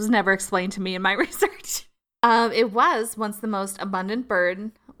pigeon. This was never explained to me in my research. It was once the most abundant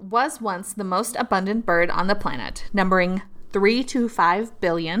bird on the planet, numbering 3 to 5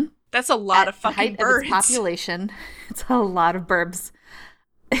 billion. That's a lot of fucking birds. Of its population. It's a lot of burbs.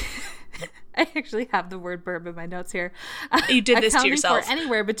 I actually have the word burb in my notes here. You did this to yourself. Accounting for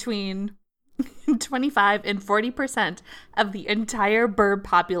anywhere between 25 and 40% of the entire burb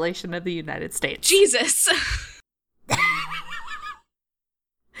population of the United States. Jesus.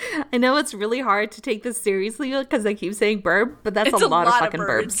 I know it's really hard to take this seriously because I keep saying burb, but that's a lot of fucking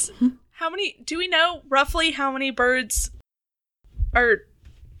birds. burbs. Do we know roughly how many birds are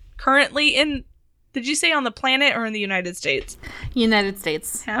currently in, did you say on the planet or in the United States? United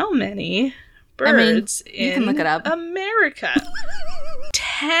States. How many birds you can look it up. America?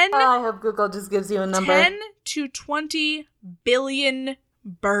 10? I hope Google just gives you a number. 10 to 20 billion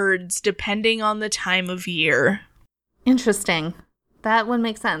birds, depending on the time of year. Interesting. That would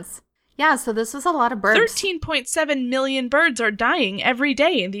make sense. Yeah, so this is a lot of birds. 13.7 million birds are dying every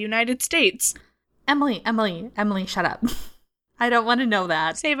day in the United States. Emily, shut up. I don't want to know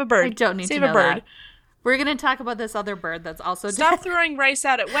that. Save a bird. I don't need to know that. We're going to talk about this other bird that's also Stop dead. throwing rice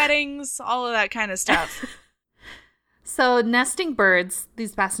out at weddings, all of that kind of stuff. So nesting birds,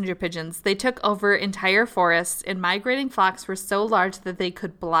 these passenger pigeons, they took over entire forests, and migrating flocks were so large that they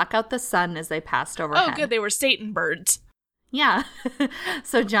could block out the sun as they passed overhead. Oh, good. They were Satan birds. Yeah.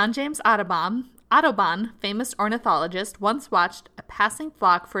 So John James Audubon, famous ornithologist, once watched a passing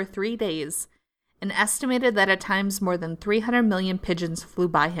flock for 3 days and estimated that at times more than 300 million pigeons flew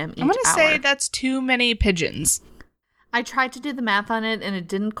by him each hour. I'm going to say that's too many pigeons. I tried to do the math on it and it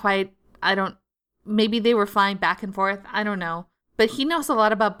didn't quite, maybe they were flying back and forth. I don't know. But he knows a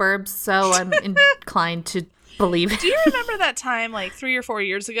lot about burbs, so I'm inclined to believe it. Do you remember that time, like 3 or 4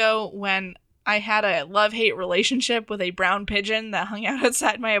 years ago, when I had a love-hate relationship with a brown pigeon that hung out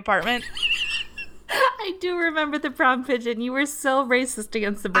outside my apartment? I do remember the brown pigeon. You were so racist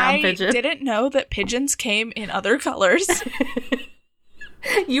against the brown pigeon. I didn't know that pigeons came in other colors.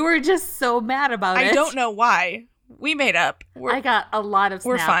 You were just so mad about it. I don't know why. We made up. I got a lot of snaps.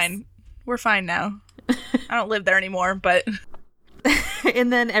 We're fine. We're fine now. I don't live there anymore, but...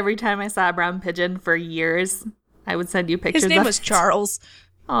 And then every time I saw a brown pigeon for years, I would send you pictures of it. His name was Charles.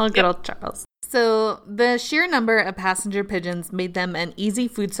 Oh, good old Charles. So the sheer number of passenger pigeons made them an easy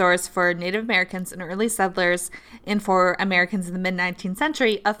food source for Native Americans and early settlers, and for Americans in the mid-19th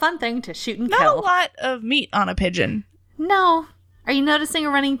century, a fun thing to shoot and kill. Not a lot of meat on a pigeon. No. Are you noticing a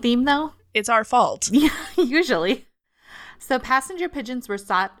running theme, though? It's our fault. Yeah, usually. So passenger pigeons were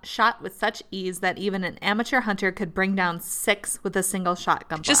shot with such ease that even an amateur hunter could bring down 6 with a single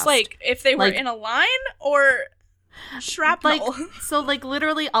shotgun blast. Just like if they were in a line or shrapnel.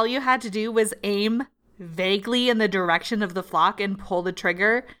 Literally all you had to do was aim vaguely in the direction of the flock and pull the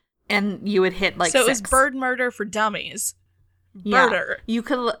trigger, and you would hit like 6. So it was bird murder for dummies. Murder. Yeah. You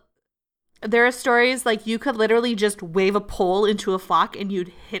could... There are stories like you could literally just wave a pole into a flock and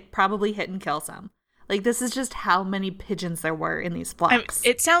you'd probably hit and kill some. Like, this is just how many pigeons there were in these flocks.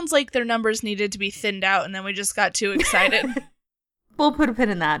 It sounds like their numbers needed to be thinned out, and then we just got too excited. We'll put a pin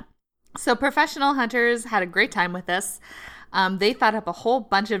in that. So professional hunters had a great time with this. They thought up a whole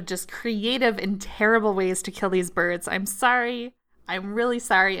bunch of just creative and terrible ways to kill these birds. I'm sorry. I'm really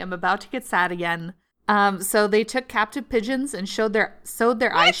sorry. I'm about to get sad again. So they took captive pigeons and sewed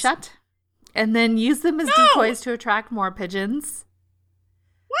their eyes shut, and then used them as decoys to attract more pigeons.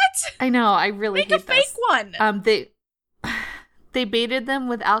 What? I know, I really hate this. Make a fake one. They baited them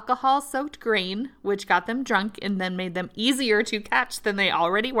with alcohol-soaked grain, which got them drunk and then made them easier to catch than they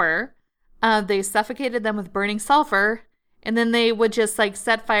already were. They suffocated them with burning sulfur, and then they would just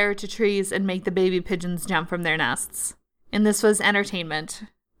set fire to trees and make the baby pigeons jump from their nests. And this was entertainment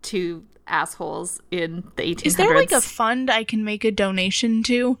to assholes in the 1800s. Is there a fund I can make a donation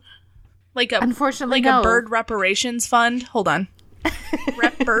to? Unfortunately, a bird reparations fund? Hold on.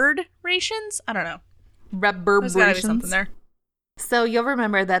 Bird rations? I don't know. There's gotta be something there. So you'll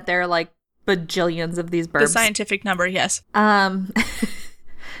remember that there are bajillions of these birds. The scientific number, yes.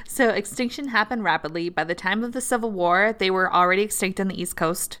 So extinction happened rapidly. By the time of the Civil War, they were already extinct on the East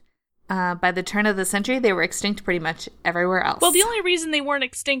Coast. By the turn of the century, they were extinct pretty much everywhere else. Well, the only reason they weren't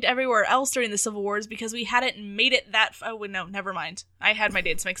extinct everywhere else during the Civil War is because we hadn't made it that... Oh, no, never mind. I had my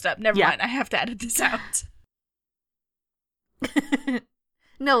dates mixed up. Never mind. I have to edit this out.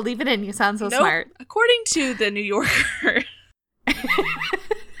 No, leave it in. You sound so smart. According to the New Yorker.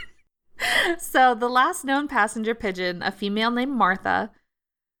 So the last known passenger pigeon, a female named Martha.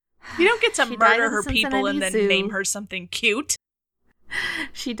 You don't get to murder her people and then name her something cute.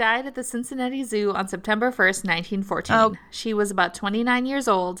 She died at the Cincinnati Zoo on September 1st, 1914. Oh. She was about 29 years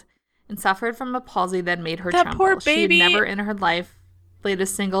old and suffered from a palsy that made her tremble. Poor baby. She had never in her life laid a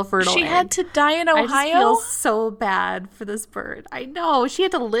single fertile egg. She had to die in Ohio? I just feel so bad for this bird. I know. She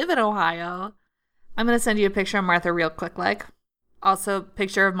had to live in Ohio. I'm going to send you a picture of Martha real quick, Also,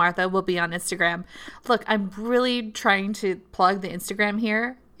 picture of Martha will be on Instagram. Look, I'm really trying to plug the Instagram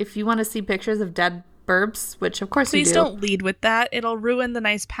here. If you want to see pictures of dead burbs, which of course Please we do. Don't lead with that. It'll ruin the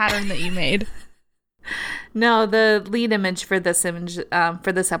nice pattern that you made. No, the lead image for this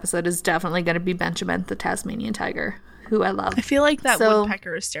episode is definitely going to be Benjamin, the Tasmanian tiger, who I love. I feel like that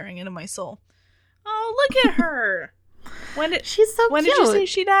woodpecker is staring into my soul. Oh, look at her. She's so when cute. When did you say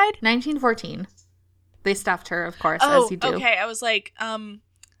she died? 1914. They stuffed her, of course, as you do. Okay. I was like,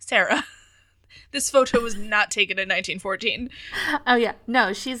 Sarah, this photo was not taken in 1914. Oh, yeah.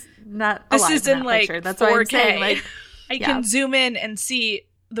 No, she's not this alive is in that picture. That's 4K. why I'm saying, I can zoom in and see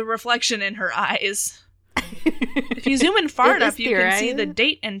the reflection in her eyes. If you zoom in far enough, you can see the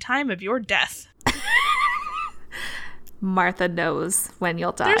date and time of your death. Martha knows when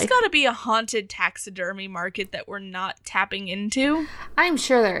you'll die. There's got to be a haunted taxidermy market that we're not tapping into. I'm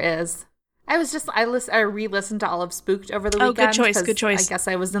sure there is. I re-listened to all of Spooked over the weekend. Oh, good choice. I guess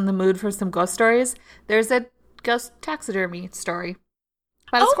I was in the mood for some ghost stories. There's a ghost taxidermy story.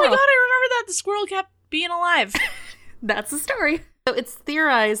 Oh my god, I remember that. The squirrel kept being alive. That's the story. So it's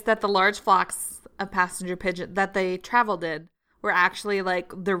theorized that the large flocks of passenger pigeon that they traveled in were actually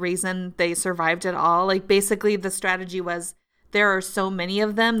the reason they survived at all. Basically the strategy was there are so many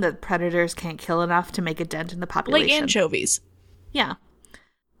of them that predators can't kill enough to make a dent in the population. Like anchovies. Yeah.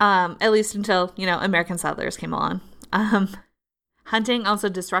 At least until, American settlers came along. Hunting also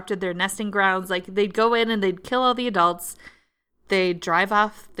disrupted their nesting grounds. They'd go in and they'd kill all the adults. They'd drive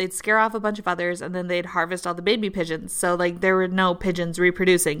off, they'd scare off a bunch of others, and then they'd harvest all the baby pigeons. So, there were no pigeons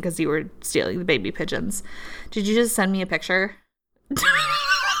reproducing because you were stealing the baby pigeons. Did you just send me a picture?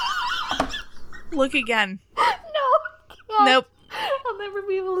 Look again. No, I can't. Nope. I'll never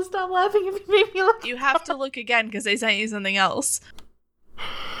be able to stop laughing if you make me look. You have to look again because they sent you something else.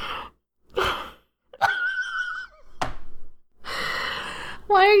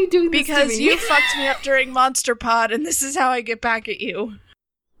 Why are you doing this to Because me? you fucked me up during Monster Pod, and this is how I get back at you.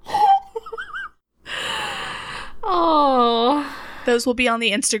 Oh. Those will be on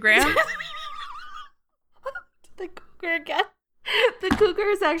the Instagram. The cougar again. The cougar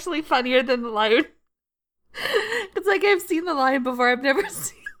is actually funnier than the lion. It's like I've seen the lion before. I've never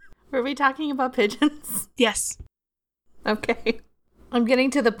seen. Were we talking about pigeons? Yes. Okay. I'm getting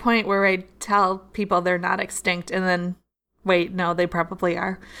to the point where I tell people they're not extinct and then, wait, no, they probably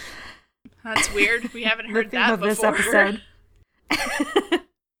are. That's weird. We haven't The heard theme that of before. this episode.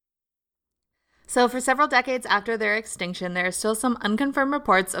 So for several decades after their extinction, there are still some unconfirmed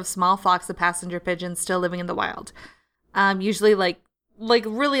reports of small flocks of passenger pigeons still living in the wild. Usually like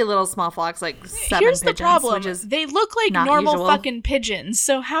really little small flocks, like 7 Here's pigeons. the problem. Which is They look like not normal usual. fucking pigeons,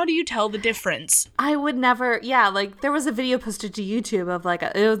 so how do you tell the difference? I would never, like there was a video posted to YouTube of like,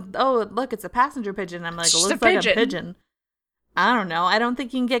 look, it's a passenger pigeon. I'm like, It's it just looks a like pigeon. a pigeon. I don't know. I don't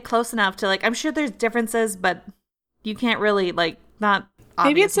think you can get close enough to like, I'm sure there's differences, but you can't really like, not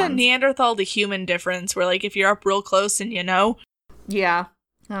Maybe obvious it's a ones. Neanderthal to human difference, where like if you're up real close and you know. Yeah.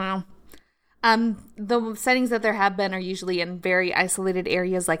 I don't know. The sightings that there have been are usually in very isolated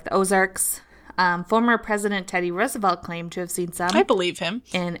areas like the Ozarks. Former President Teddy Roosevelt claimed to have seen some. I believe him.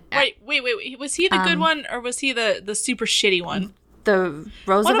 In Wait. Was he the good one, or was he the super shitty one? the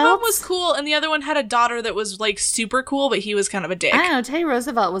Roosevelts. One of them was cool, and the other one had a daughter that was like super cool, but he was kind of a dick. I don't know. Teddy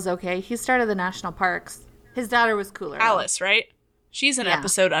Roosevelt was okay. He started the national parks. His daughter was cooler. though. Alice, right? She's an Yeah.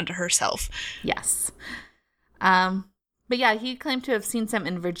 episode unto herself. Yes. But yeah, he claimed to have seen some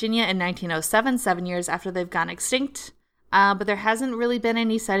in Virginia in 1907, 7 years after they've gone extinct. But there hasn't really been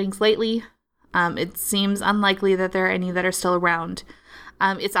any sightings lately. It seems unlikely that there are any that are still around.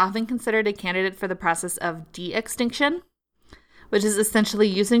 It's often considered a candidate for the process of de-extinction, which is essentially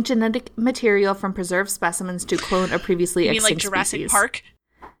using genetic material from preserved specimens to clone a previously You mean like extinct Jurassic species. Park?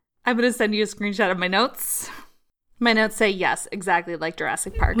 I'm going to send you a screenshot of my notes. My notes say yes, exactly like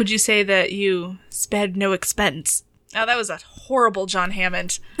Jurassic Park. Would you say that you spared no expense? Oh, that was a horrible John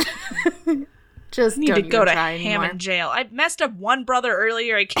Hammond. Just Need don't to even go to try anymore. Hammond jail. I messed up one brother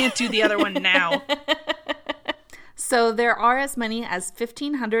earlier. I can't do the other one now. So there are as many as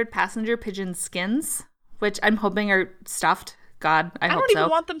 1,500 passenger pigeon skins, which I'm hoping are stuffed. God, I hope don't even so.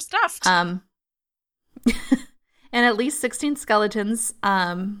 want them stuffed. And at least 16 skeletons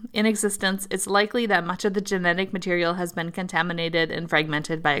in existence. It's likely that much of the genetic material has been contaminated and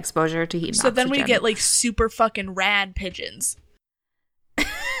fragmented by exposure to heat and So then we oxygen. get like super fucking rad pigeons.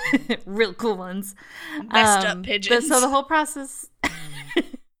 real cool ones. Messed up pigeons. So the whole process,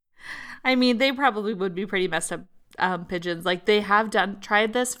 I mean, they probably would be pretty messed up pigeons. Like they have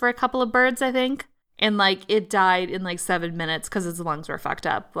tried this for a couple of birds, I think. And like it died in like 7 minutes because its lungs were fucked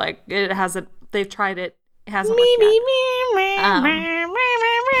up. Like it hasn't, they've tried it. It hasn't worked yet.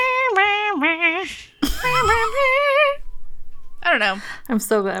 I don't know. I'm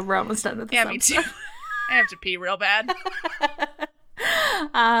so glad we're almost done with this. Yeah, me too. I have to pee real bad.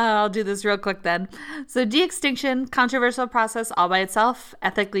 I'll do this real quick then. So de-extinction, controversial process all by itself,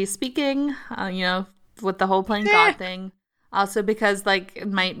 ethically speaking, with the whole playing God thing. Also because like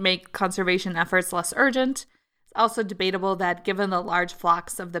it might make conservation efforts less urgent. It's also debatable that given the large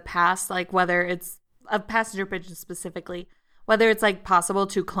flocks of the past, like whether it's of passenger pigeons specifically, whether it's like possible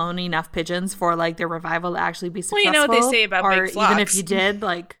to clone enough pigeons for like their revival to actually be successful. Well, you know what they say about or big flocks. even if you did,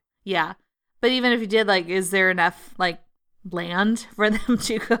 like, yeah. But even if you did, like, is there enough like land for them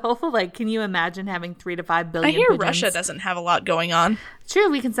to go? Like, can you imagine having 3 to 5 billion I hear pigeons? Russia doesn't have a lot going on. True,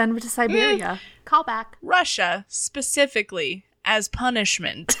 we can send them to Siberia. Call back. Russia, specifically, as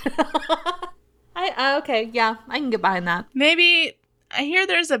punishment. Okay, yeah, I can get behind that. Maybe, I hear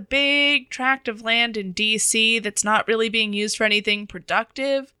there's a big tract of land in D.C. that's not really being used for anything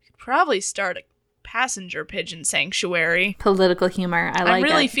productive. Could probably start a passenger pigeon sanctuary. Political humor. I like I'm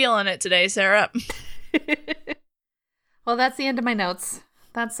really it. feeling it today, Sarah. Well, that's the end of my notes.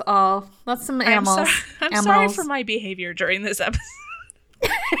 That's all. That's some animals. I'm sorry Animals. for my behavior during this episode.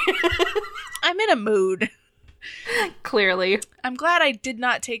 I'm in a mood. Clearly. I'm glad I did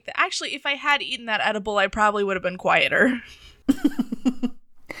not take the... Actually, if I had eaten that edible, I probably would have been quieter.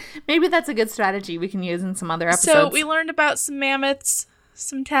 Maybe that's a good strategy we can use in some other episodes. So we learned about some mammoths,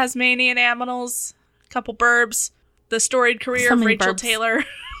 some Tasmanian aminals, a couple burbs, the storied career So of many Rachel burbs. Taylor.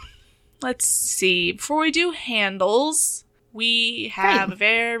 Let's see. Before we do handles, we have Great. a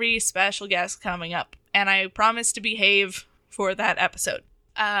very special guest coming up, and I promise to behave for that episode.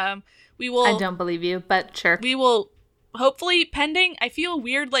 We will. I don't believe you, but sure. We will hopefully, pending. I feel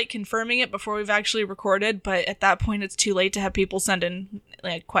weird like confirming it before we've actually recorded, but at that point it's too late to have people send in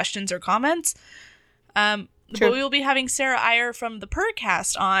like questions or comments. But we will be having Sarah Iyer from the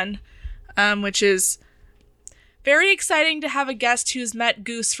Purrcast on, which is very exciting to have a guest who's met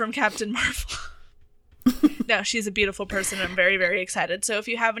Goose from Captain Marvel. No, she's a beautiful person. I'm very, very excited. So if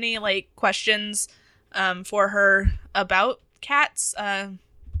you have any like questions for her about cats,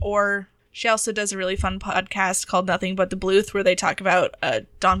 or she also does a really fun podcast called Nothing But the Bluth, where they talk about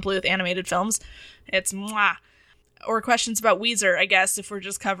Don Bluth animated films. It's mwah. Or questions about Weezer, I guess, if we're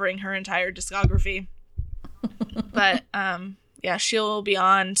just covering her entire discography. But yeah, she'll be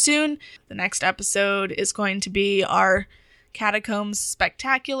on soon. The next episode is going to be our Catacombs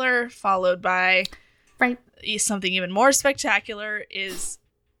Spectacular, followed by something even more spectacular is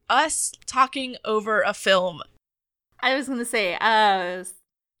us talking over a film. I was going to say,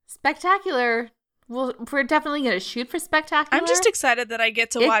 Spectacular. Well, we're definitely going to shoot for Spectacular. I'm just excited that I get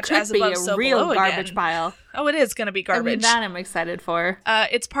to watch As Above, So Below again. It could be a real garbage pile. Oh, it is going to be garbage. I mean, that I'm excited for.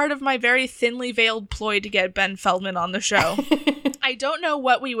 It's part of my very thinly veiled ploy to get Ben Feldman on the show. I don't know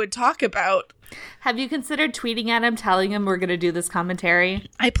what we would talk about. Have you considered tweeting at him, telling him we're going to do this commentary?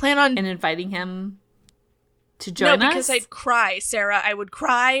 I plan on... And inviting him to join us? No, because I'd cry, Sarah. I would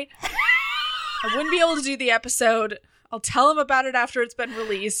cry. I wouldn't be able to do the episode. I'll tell him about it after it's been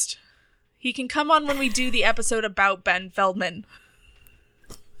released. He can come on when we do the episode about Ben Feldman.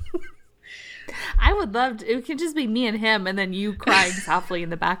 I would love to. It could just be me and him, and then you crying softly in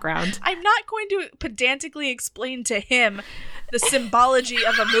the background. I'm not going to pedantically explain to him the symbology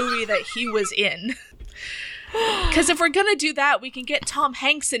of a movie that he was in. Because if we're going to do that, we can get Tom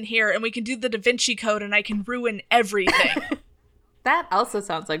Hanks in here, and we can do the Da Vinci Code, and I can ruin everything. That also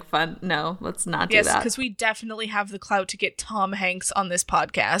sounds like fun. No, let's not do that. Yes, because we definitely have the clout to get Tom Hanks on this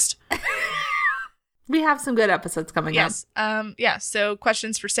podcast. We have some good episodes coming up. Yes. Yeah, so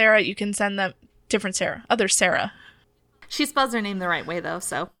questions for Sarah, you can send them. Different Sarah. Other Sarah. She spells her name the right way, though,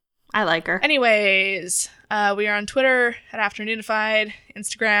 so I like her. Anyways, we are on Twitter at Afternoonified,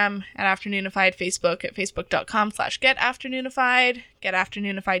 Instagram at Afternoonified, Facebook at facebook.com/GetAfternoonified,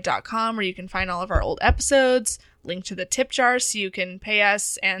 getafternoonified.com, where you can find all of our old episodes, link to the tip jar so you can pay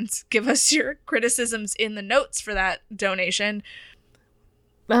us and give us your criticisms in the notes for that donation.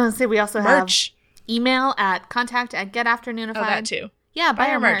 So we also merch. Have email at contact@getafternoonified. Oh, that too. Yeah, buy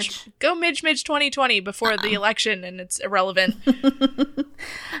our merch. Go Midge 2020 before the election and it's irrelevant.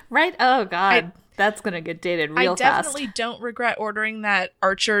 Right? Oh, God. That's going to get dated real fast. I definitely don't regret ordering that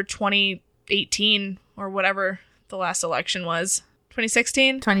Archer 2018 or whatever the last election was.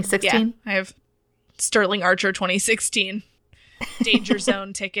 2016? 2016? Yeah, I have Sterling Archer 2016 Danger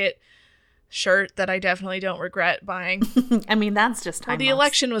Zone ticket shirt that I definitely don't regret buying. I mean, that's just time. Well, the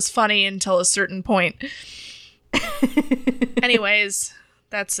election was funny until a certain point. Anyways,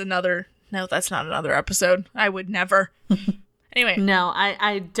 that's not another episode. I would never. Anyway. No,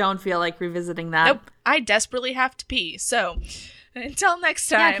 I don't feel like revisiting that. Nope. I desperately have to pee. So, until next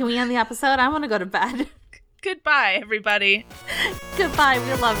time. Yeah, can we end the episode? I want to go to bed. Goodbye, everybody. Goodbye.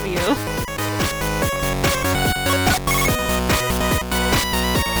 We love you.